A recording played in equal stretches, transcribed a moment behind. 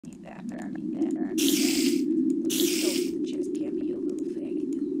need that, but I need that, I need that. Let's go to the chest, can't be a little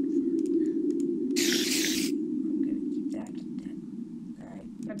faggot. I'm gonna keep that. Alright,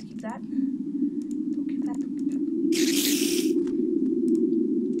 you have to keep that. Don't keep that, don't keep that.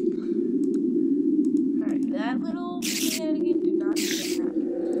 Alright, that little shenanigan did not need to happen.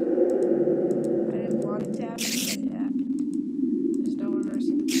 I didn't want it to happen, but it happened. There's no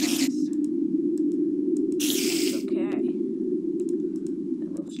reversing the past. It's okay. That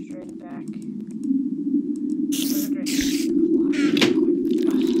little string back.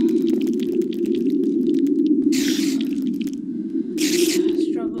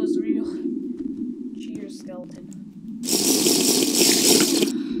 Struggle is real. Cheers, skeleton.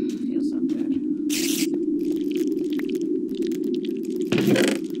 Feels so good.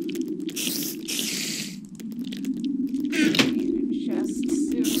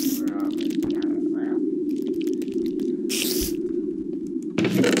 Just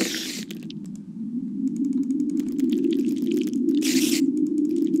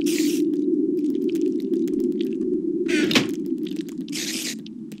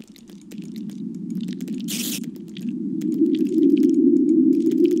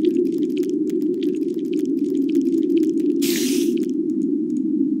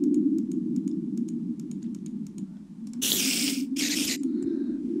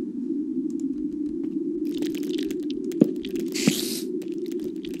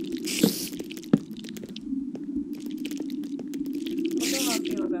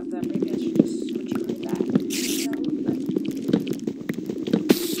super about that. Maybe I should just switch it back.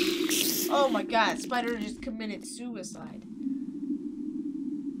 Oh my god, Spider just committed suicide.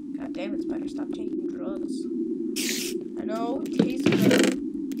 God damn it, Spider, stop taking drugs. I know it tastes good.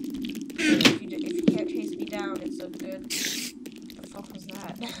 If you can't chase me down, it's so good. What the fuck was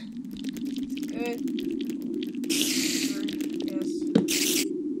that? It's good. Yes.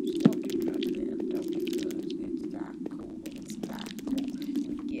 Don't do drugs, man. Don't do drugs. It's not cool. It's not cool.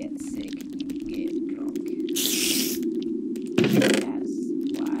 You get sick. You get drunk. That's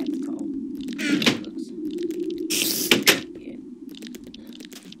why it's called drugs. Yeah.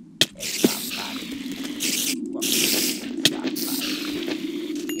 It's not body. Well, it's not body.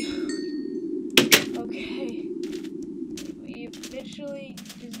 Okay. We eventually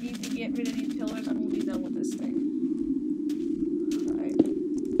just need to get rid of these pillars and we'll be done with this thing. Alright.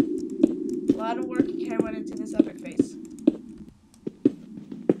 A lot of work kind of went into this epic phase.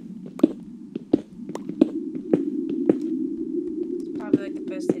 It's probably like the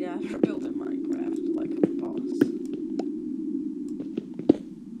best thing I ever built in Minecraft, like a boss.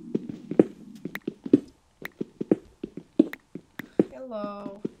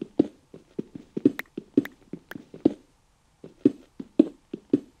 Hello.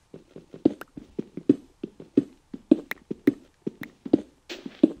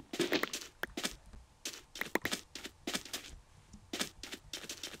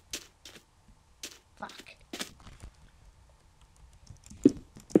 Fuck.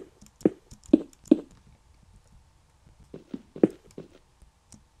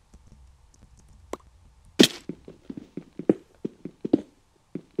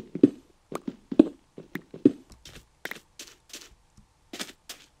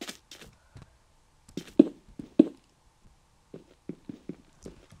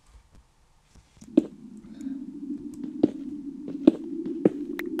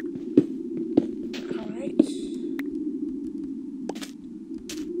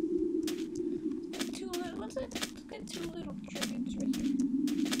 Two little tributes right here.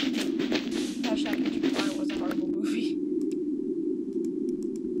 Hashtag Marlin was a horrible movie.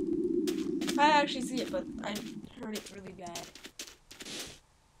 I actually see it, but I heard it's really bad.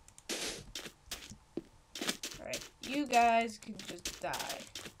 Alright, you guys can just die.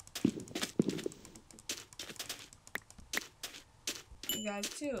 You guys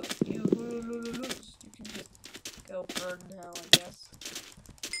too. You can just go burn in hell, I guess.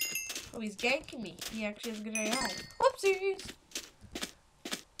 Oh, he's ganking me. He actually has a good AI. Whoopsies!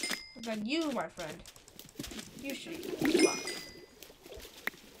 What about you, my friend? You should fuck.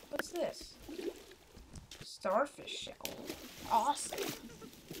 What's this? Starfish shell. Awesome.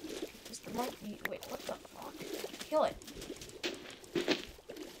 Just the monkey. Wait, what the fuck? Kill it.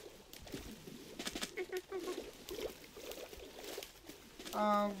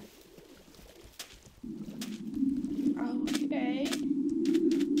 Okay.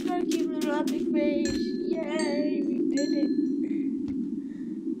 Gotta keep it on the page. Yay, we did it.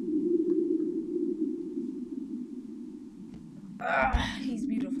 He's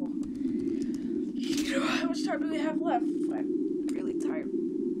beautiful. You know, how much time do we have left? I'm really tired.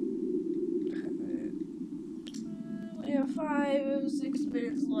 We have 5. 5, 6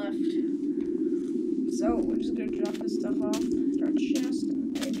 minutes left. So we're just gonna drop this stuff off in our chest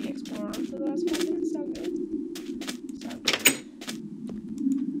and maybe explore for the last 5 minutes. Sound good? Sound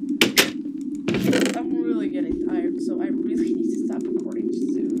good. I'm really getting tired, so I really need to stop recording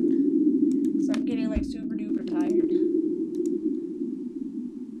soon. So I'm getting like super duper tired.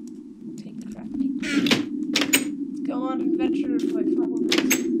 Take the crap. Let's go on an adventure for like 5 more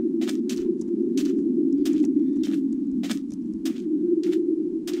minutes.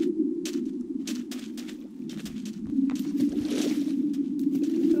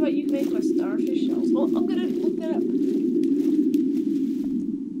 You can make my starfish shells. Well, I'm gonna look that up.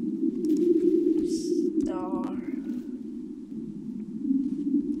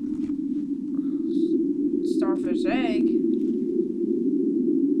 Starfish egg.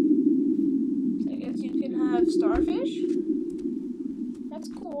 I guess you can have starfish. That's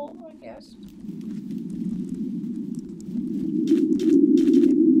cool, I guess.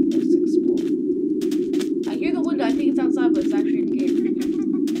 Let's explore. I hear the window. I think it's outside, but it's actually in the game.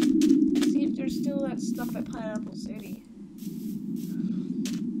 There's still that stuff at Pineapple City.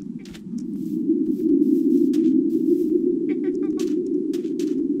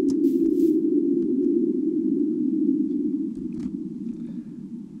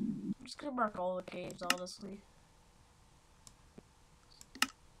 I'm just gonna mark all the caves, honestly.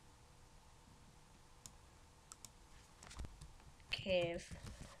 Cave.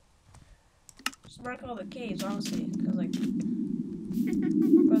 Just mark all the caves, honestly, because like,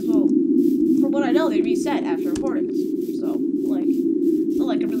 well, from what I know, they reset after recordings, so like, not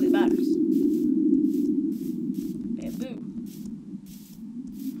like it really matters. Bamboo.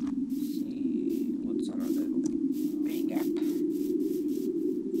 Let's see what's on our little mini app.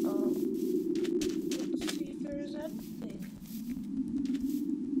 Let's see if there's anything.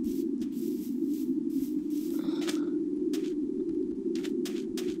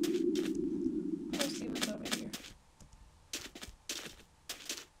 Let's see what's over here.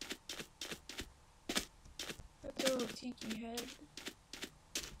 That's a little tiki head.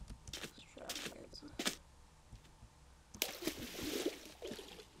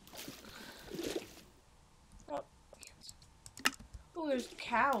 Oh, there's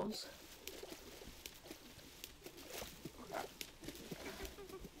cows.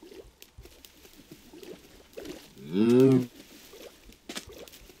 No.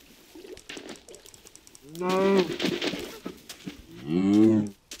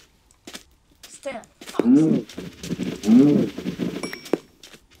 Stand.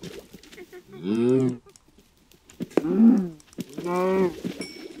 No.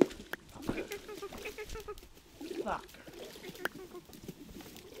 Fuck.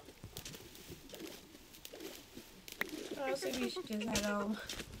 I think we should just head home.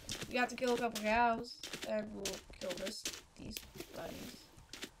 We have to kill a couple cows, and we'll kill these bunnies.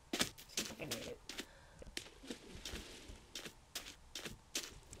 See if we can eat it.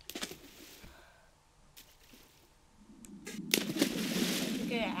 I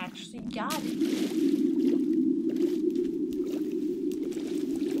think I actually got it.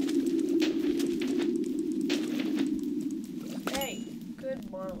 Hey, good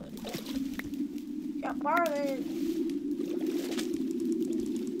Marlin. Got Marlin!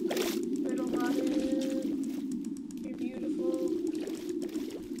 Little Marlin. You're beautiful.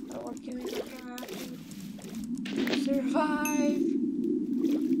 I don't want to kill you, but I have to survive.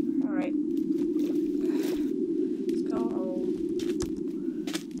 Alright. Let's go home.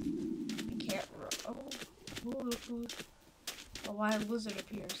 We can't run. Oh, a wild lizard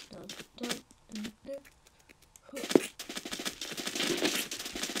appears. Dun, dun, dun, dun.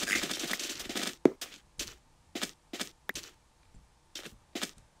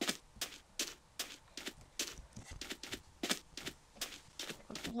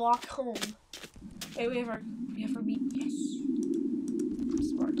 Walk home. Hey, we have our meat. Yes.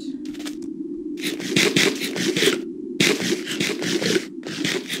 Smart.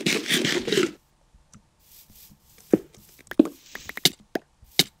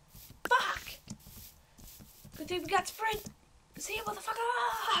 Fuck! Good thing we got sprint. See you,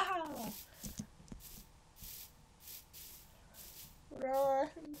 motherfucker! Run.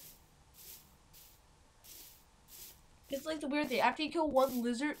 It's like the weird thing. After you kill one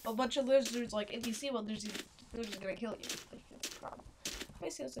lizard, a bunch of lizards, like, if you see one, they're just gonna kill you. Like, that's the problem. Let me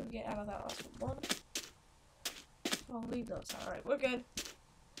see what we get out of that last one. Oh, leave those. Alright, we're good.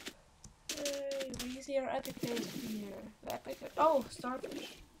 Hey, we see our epic face here. The epic. Oh,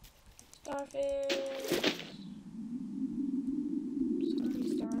 starfish. Starfish. Sorry,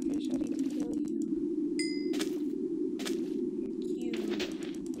 starfish. I need to kill you. You're cute.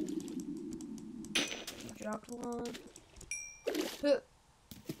 You dropped one.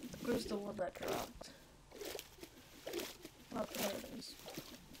 where's the one that dropped? Oh, there it is.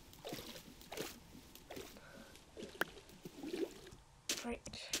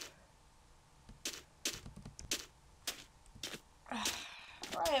 Right.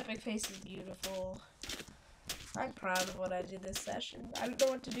 My epic face is beautiful. I'm proud of what I did this session. I didn't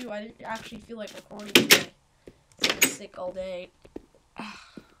know what to do. I didn't actually feel like recording today. I was sick all day.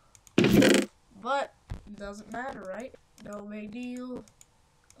 But it doesn't matter, right? No big deal.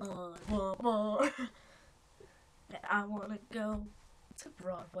 I want more. And I want to go to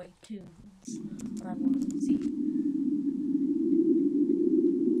Broadway tunes. I want to see.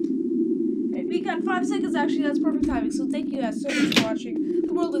 Hey, we got 5 seconds actually. That's perfect timing. So thank you guys so much for watching.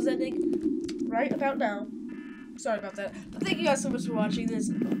 The world is ending right about now. Sorry about that. But thank you guys so much for watching this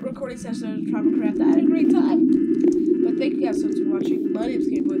recording session of Tropicraft. I had a great time. But thank you guys so much for watching. My name is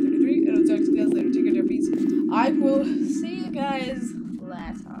Gameboy33, and I'll talk to you guys later. Take care, peace. I will see you guys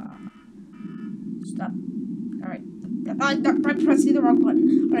later. Stop. Alright. I'm pressing the wrong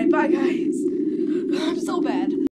button. Alright, bye guys.